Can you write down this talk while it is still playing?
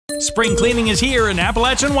Spring cleaning is here, and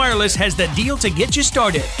Appalachian Wireless has the deal to get you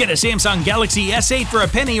started. Get a Samsung Galaxy S8 for a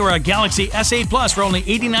penny or a Galaxy S8 Plus for only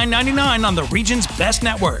 $89.99 on the region's best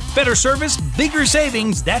network. Better service, bigger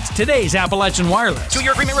savings. That's today's Appalachian Wireless.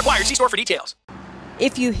 2-year agreement required. See store for details.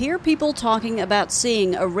 If you hear people talking about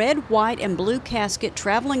seeing a red, white, and blue casket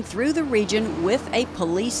traveling through the region with a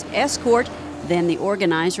police escort, then the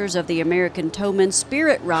organizers of the American Towman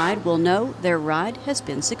Spirit Ride will know their ride has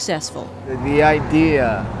been successful. The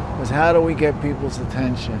idea was, how do we get people's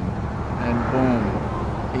attention? And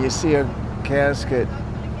boom, you see a casket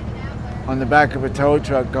on the back of a tow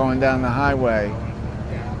truck going down the highway.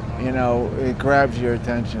 You know, it grabs your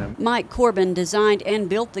attention. Mike Corbin designed and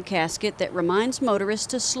built the casket that reminds motorists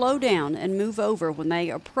to slow down and move over when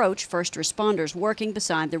they approach first responders working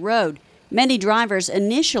beside the road. Many drivers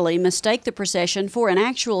initially mistake the procession for an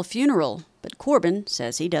actual funeral, but Corbin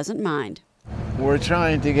says he doesn't mind. We're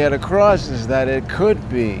trying to get across is that it could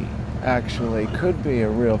be a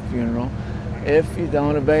real funeral if you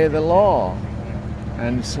don't obey the law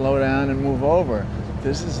and slow down and move over.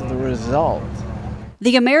 This is the result.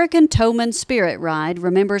 The American Towman Spirit Ride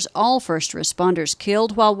remembers all first responders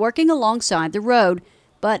killed while working alongside the road,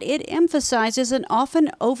 but it emphasizes an often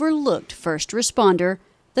overlooked first responder,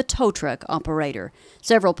 the tow truck operator.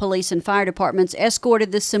 Several police and fire departments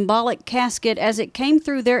escorted the symbolic casket as it came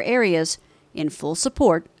through their areas in full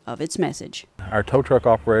support of its message. Our tow truck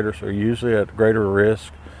operators are usually at greater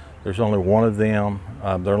risk. There's only one of them.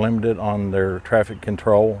 They're limited on their traffic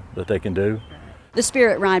control that they can do. The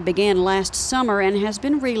Spirit Ride began last summer and has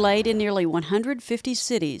been relayed in nearly 150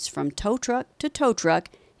 cities from tow truck to tow truck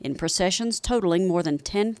in processions totaling more than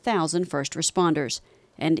 10,000 first responders.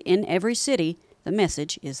 And in every city, the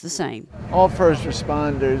message is the same. All first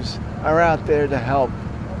responders are out there to help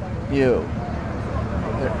you.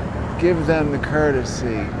 Give them the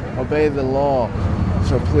courtesy, obey the law,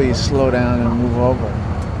 so please slow down and move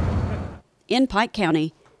over. In Pike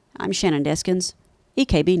County, I'm Shannon Deskins,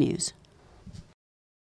 EKB News.